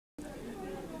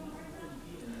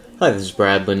Hi, this is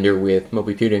Brad Linder with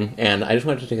Mobile Computing, and I just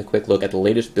wanted to take a quick look at the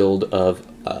latest build of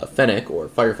Fennec, or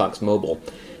Firefox Mobile.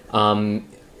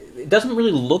 It doesn't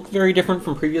really look very different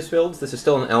from previous builds. This is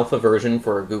still an alpha version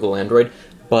for Google Android,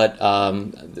 but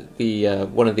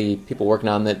one of the people working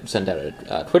on it sent out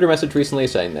a Twitter message recently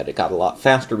saying that it got a lot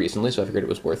faster recently, so I figured it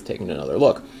was worth taking another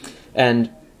look.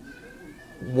 And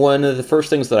one of the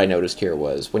first things that I noticed here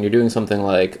was when you're doing something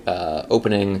like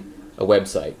opening a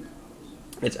website,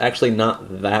 it's actually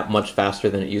not that much faster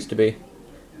than it used to be.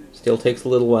 Still takes a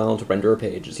little while to render a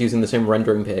page. It's using the same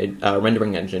rendering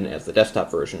engine as the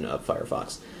desktop version of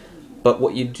Firefox. But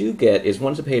what you do get is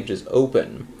once a page is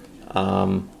open,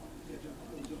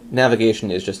 navigation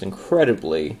is just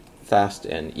incredibly fast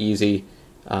and easy.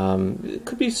 It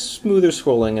could be smoother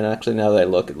scrolling, and actually now that I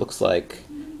look, it looks like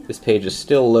this page is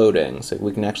still loading, so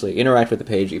we can actually interact with the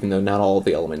page even though not all of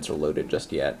the elements are loaded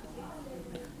just yet.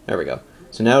 There we go.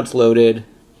 So now it's loaded.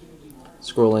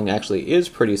 Scrolling actually is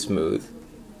pretty smooth.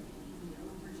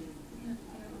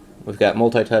 We've got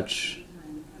multi-touch.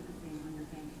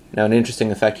 Now an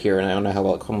interesting effect here, and I don't know how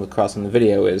well it comes across in the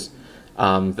video, is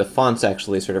the fonts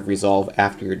actually sort of resolve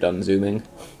after you're done zooming.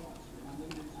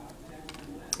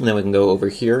 And then we can go over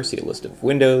here, see a list of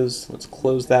windows. Let's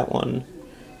close that one.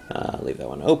 Leave that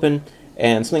one open.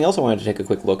 And something else I wanted to take a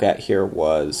quick look at here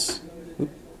was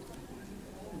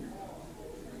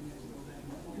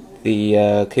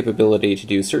the capability to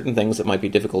do certain things that might be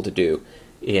difficult to do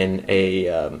in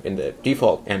the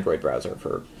default Android browser.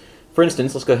 For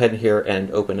instance, let's go ahead here and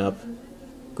open up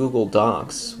Google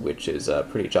Docs, which is a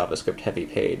pretty JavaScript-heavy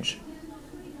page.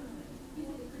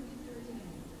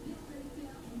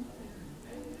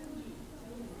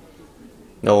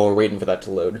 No, we're waiting for that to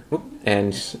load.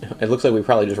 And it looks like we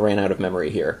probably just ran out of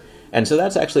memory here. And so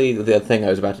that's actually the thing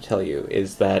I was about to tell you,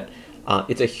 is that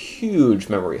it's a huge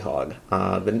memory hog.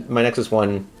 My Nexus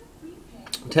 1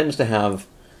 tends to have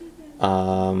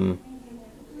a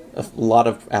lot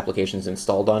of applications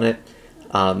installed on it.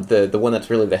 The one that's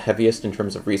really the heaviest in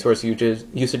terms of resource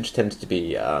usage tends to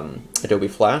be Adobe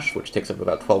Flash, which takes up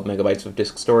about 12 megabytes of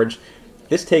disk storage.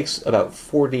 This takes about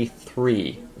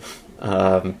 43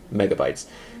 megabytes.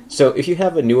 So if you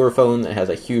have a newer phone that has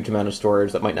a huge amount of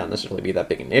storage, that might not necessarily be that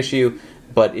big an issue,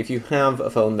 but if you have a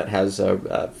phone that has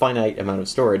a finite amount of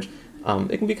storage,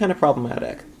 it can be kind of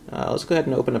problematic. Let's go ahead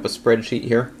and open up a spreadsheet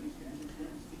here.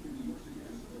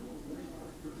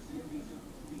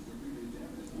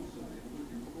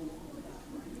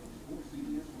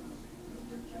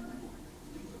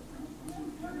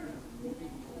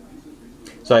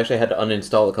 So I actually had to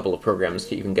uninstall a couple of programs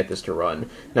to even get this to run.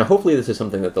 Now hopefully this is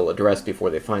something that they'll address before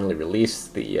they finally release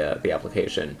the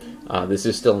application. This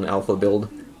is still an alpha build,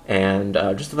 and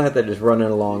just the fact that it's running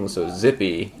along so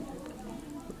zippy,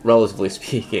 relatively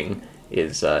speaking,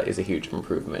 is a huge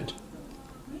improvement.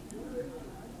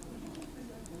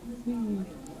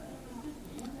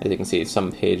 As you can see,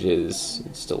 some pages,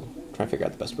 still trying to figure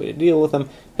out the best way to deal with them,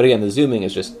 but again, the zooming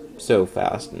is just so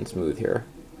fast and smooth here.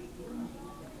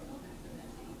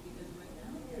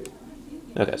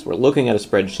 Okay, so we're looking at a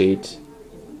spreadsheet.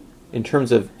 In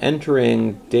terms of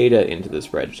entering data into the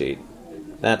spreadsheet,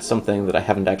 that's something that I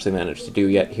haven't actually managed to do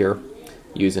yet here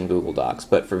using Google Docs.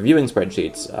 But for viewing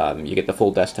spreadsheets, you get the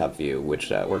full desktop view, which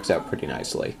works out pretty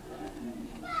nicely.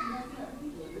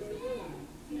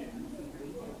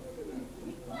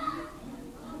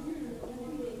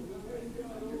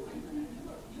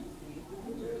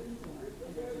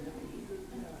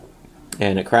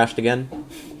 And it crashed again.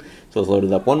 So let's load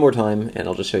it up one more time, and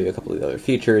I'll just show you a couple of the other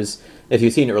features. If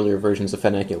you've seen earlier versions of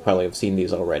Fennec, you'll probably have seen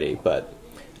these already, but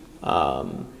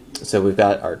so we've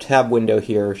got our tab window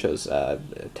here, shows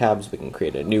tabs. We can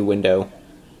create a new window,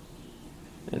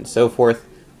 and so forth.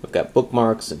 We've got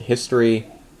bookmarks and history.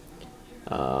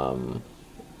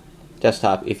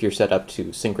 Desktop, if you're set up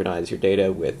to synchronize your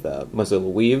data with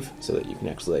Mozilla Weave, so that you can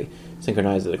actually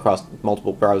synchronize it across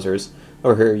multiple browsers.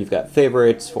 Over here you've got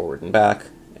favorites, forward and back,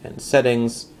 and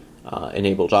settings.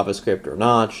 Enable JavaScript or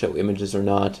not, show images or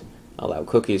not, allow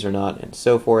cookies or not, and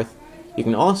so forth. You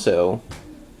can also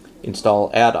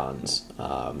install add-ons.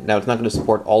 Now it's not going to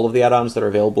support all of the add-ons that are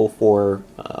available for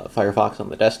Firefox on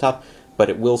the desktop, but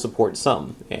it will support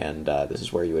some, and this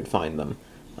is where you would find them.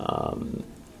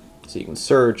 So you can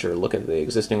search or look at the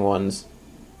existing ones.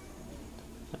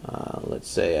 Let's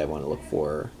say I want to look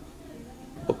for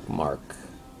bookmark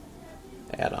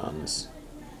add-ons.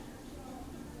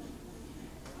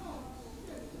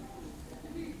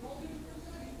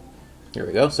 Here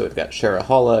we go, so we've got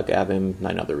Sharahala, Gavim,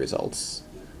 9 other results.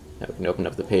 Now we can open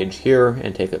up the page here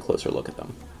and take a closer look at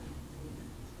them.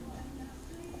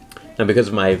 Now because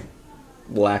of my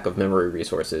lack of memory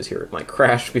resources here. It might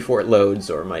crash before it loads,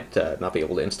 or it might not be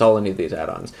able to install any of these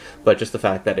add-ons. But just the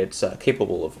fact that it's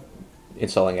capable of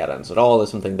installing add-ons at all is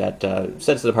something that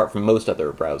sets it apart from most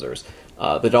other browsers.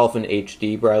 The Dolphin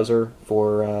HD browser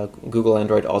for Google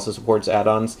Android also supports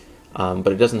add-ons, but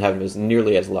it doesn't have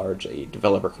nearly as large a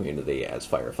developer community as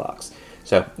Firefox.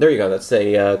 So there you go. That's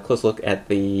a close look at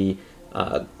the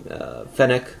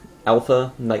Fennec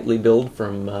Alpha nightly build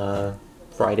from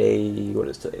Friday, what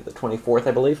is today, the 24th,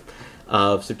 I believe,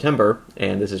 of September.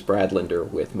 And this is Brad Linder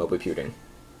with Mobiputing.